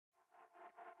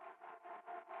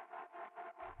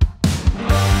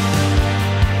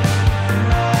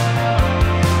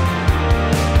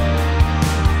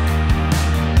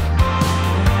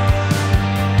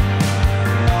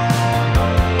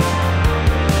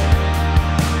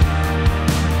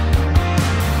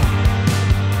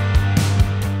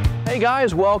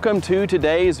guys, welcome to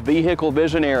today's Vehicle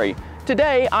Visionary.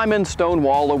 Today I'm in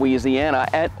Stonewall, Louisiana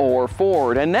at Orr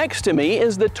Ford, and next to me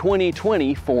is the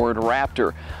 2020 Ford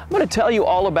Raptor. I'm going to tell you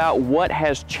all about what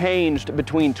has changed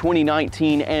between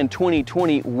 2019 and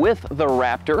 2020 with the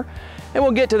Raptor, and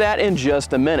we'll get to that in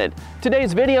just a minute.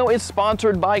 Today's video is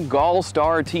sponsored by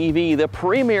Gallstar TV, the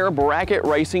premier bracket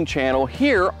racing channel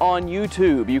here on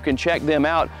YouTube. You can check them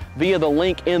out via the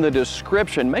link in the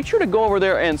description. Make sure to go over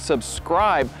there and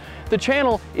subscribe. The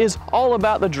channel is all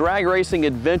about the drag racing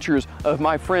adventures of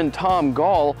my friend Tom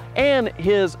Gall and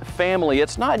his family.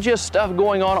 It's not just stuff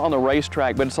going on the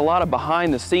racetrack, but it's a lot of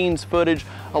behind the scenes footage,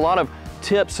 a lot of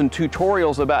tips and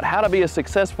tutorials about how to be a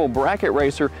successful bracket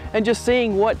racer, and just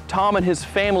seeing what Tom and his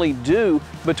family do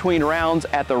between rounds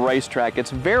at the racetrack. It's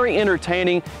very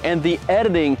entertaining and the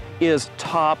editing is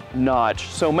top notch.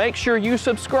 So make sure you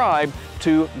subscribe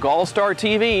to Gallstar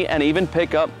TV and even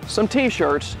pick up some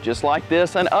t-shirts just like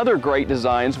this and other great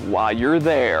designs while you're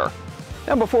there.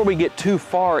 Now, before we get too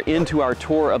far into our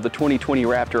tour of the 2020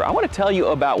 Raptor, I want to tell you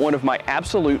about one of my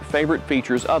absolute favorite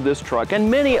features of this truck and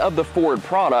many of the Ford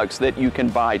products that you can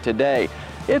buy today.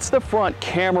 It's the front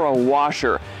camera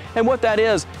washer. And what that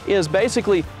is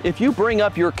basically if you bring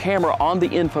up your camera on the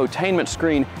infotainment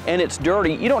screen and it's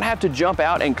dirty, you don't have to jump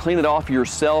out and clean it off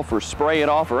yourself or spray it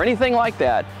off or anything like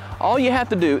that. All you have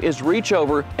to do is reach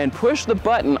over and push the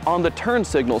button on the turn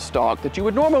signal stalk that you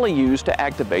would normally use to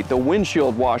activate the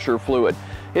windshield washer fluid.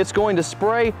 It's going to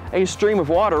spray a stream of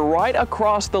water right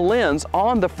across the lens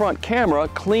on the front camera,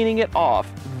 cleaning it off.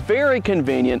 Very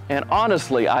convenient and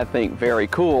honestly, I think very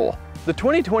cool. The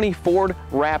 2020 Ford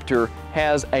Raptor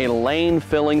has a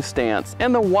lane-filling stance,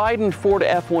 and the widened Ford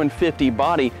F-150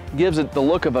 body gives it the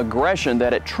look of aggression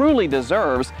that it truly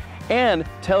deserves and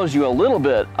tells you a little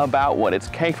bit about what it's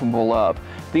capable of.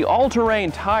 The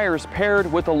all-terrain tires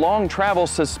paired with the long travel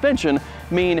suspension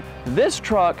mean this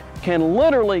truck can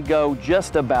literally go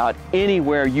just about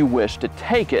anywhere you wish to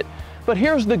take it. But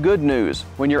here's the good news.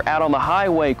 When you're out on the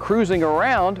highway cruising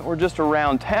around or just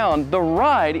around town, the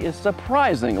ride is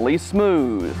surprisingly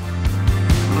smooth.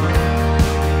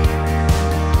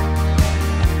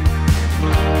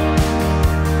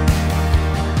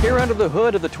 Here under the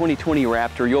hood of the 2020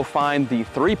 Raptor, you'll find the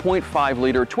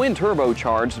 3.5-liter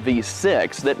twin-turbocharged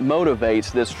V6 that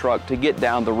motivates this truck to get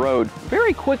down the road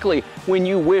very quickly when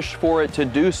you wish for it to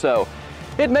do so.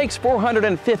 It makes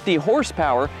 450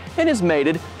 horsepower and is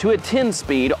mated to a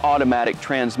 10-speed automatic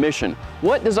transmission.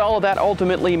 What does all of that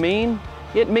ultimately mean?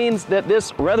 It means that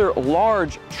this rather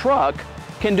large truck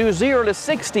can do 0 to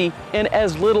 60 in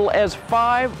as little as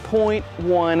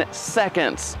 5.1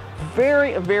 seconds.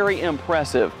 Very, very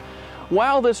impressive.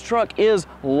 While this truck is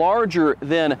larger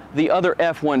than the other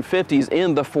F-150s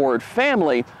in the Ford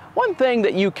family, one thing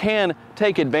that you can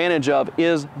take advantage of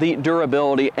is the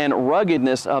durability and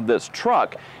ruggedness of this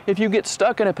truck. If you get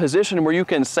stuck in a position where you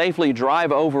can safely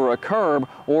drive over a curb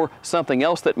or something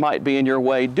else that might be in your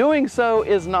way, doing so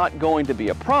is not going to be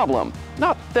a problem.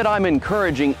 Not that I'm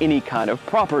encouraging any kind of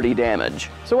property damage.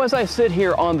 So as I sit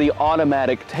here on the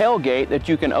automatic tailgate that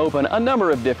you can open a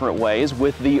number of different ways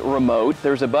with the remote,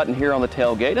 there's a button here on the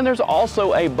tailgate and there's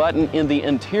also a button in the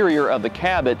interior of the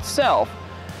cab itself.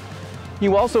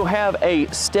 You also have a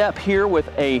step here with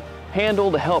a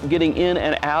handle to help getting in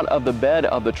and out of the bed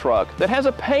of the truck that has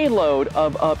a payload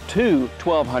of up to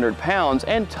 1,200 pounds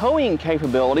and towing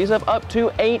capabilities of up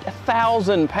to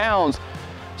 8,000 pounds.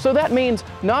 So that means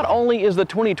not only is the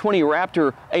 2020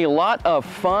 Raptor a lot of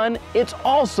fun, it's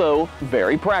also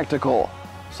very practical.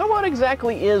 So what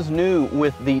exactly is new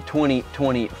with the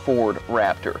 2020 Ford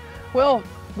Raptor? Well,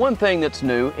 one thing that's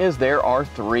new is there are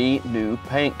 3 new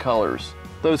paint colors.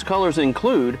 Those colors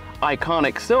include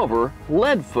Iconic Silver,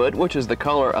 Leadfoot, which is the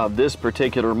color of this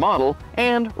particular model,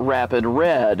 and Rapid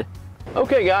Red.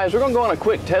 Okay guys, we're gonna go on a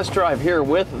quick test drive here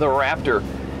with the Raptor.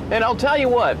 And I'll tell you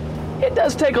what, it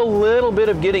does take a little bit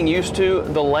of getting used to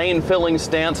the lane-filling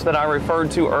stance that I referred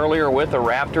to earlier with the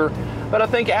Raptor, but I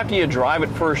think after you drive it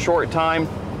for a short time,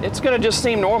 it's gonna just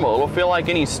seem normal. It'll feel like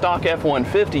any stock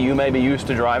F-150 you may be used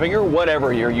to driving or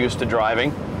whatever you're used to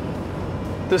driving.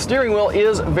 The steering wheel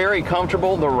is very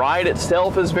comfortable. The ride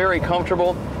itself is very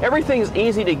comfortable. Everything's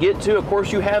easy to get to. Of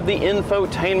course, you have the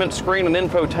infotainment screen and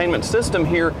infotainment system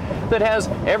here that has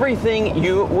everything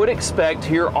you would expect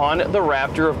here on the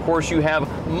Raptor. Of course, you have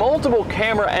multiple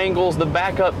camera angles, the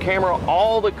backup camera,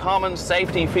 all the common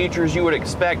safety features you would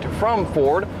expect from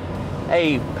Ford.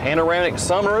 A panoramic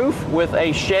sunroof with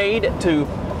a shade to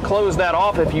close that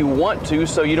off if you want to,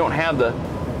 so you don't have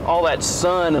all that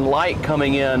sun and light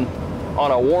coming in on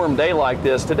a warm day like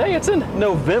this. Today it's in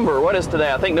November. What is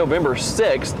today? I think November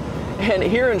 6th. And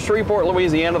here in Shreveport,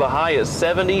 Louisiana, the high is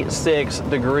 76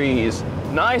 degrees.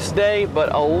 Nice day,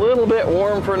 but a little bit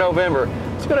warm for November.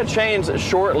 It's going to change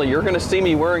shortly. You're going to see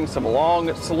me wearing some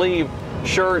long sleeve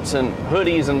shirts and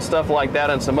hoodies and stuff like that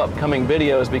in some upcoming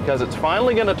videos because it's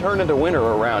finally going to turn into winter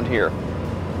around here.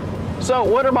 So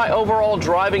what are my overall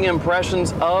driving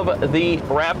impressions of the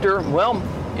Raptor? Well,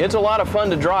 it's a lot of fun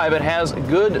to drive. It has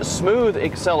good, smooth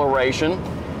acceleration.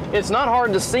 It's not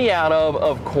hard to see out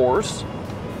of course.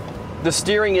 The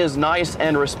steering is nice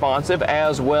and responsive,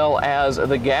 as well as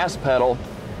the gas pedal.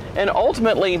 And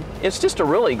ultimately, it's just a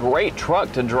really great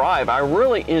truck to drive. I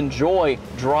really enjoy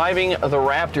driving the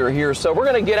Raptor here. So we're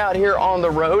gonna get out here on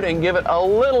the road and give it a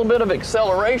little bit of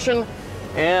acceleration,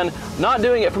 and not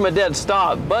doing it from a dead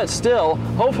stop, but still,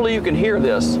 hopefully you can hear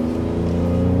this.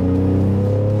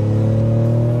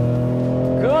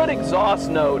 Good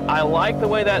exhaust note. I like the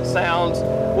way that sounds.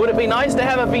 Would it be nice to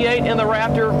have a V8 in the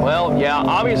Raptor? Well, yeah,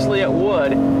 obviously it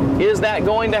would. Is that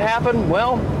going to happen?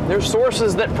 Well, there's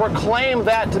sources that proclaim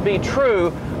that to be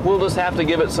true. We'll just have to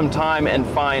give it some time and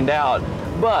find out.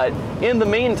 But in the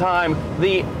meantime,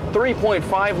 the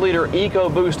 3.5 liter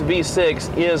EcoBoost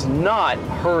V6 is not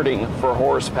hurting for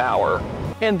horsepower.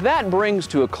 And that brings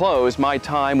to a close my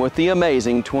time with the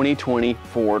amazing 2020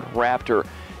 Ford Raptor.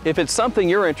 If it's something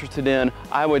you're interested in,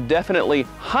 I would definitely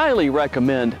highly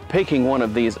recommend picking one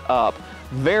of these up.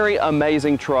 Very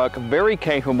amazing truck, very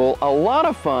capable, a lot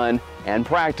of fun, and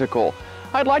practical.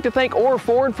 I'd like to thank Orr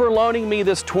Ford for loaning me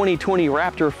this 2020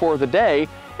 Raptor for the day,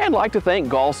 and like to thank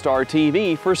Gulfstar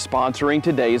TV for sponsoring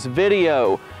today's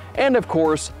video. And of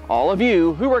course, all of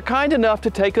you who were kind enough to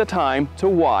take the time to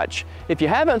watch. If you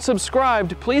haven't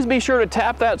subscribed, please be sure to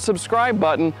tap that subscribe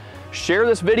button. Share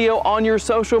this video on your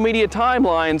social media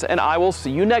timelines, and I will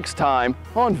see you next time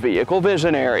on Vehicle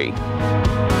Visionary.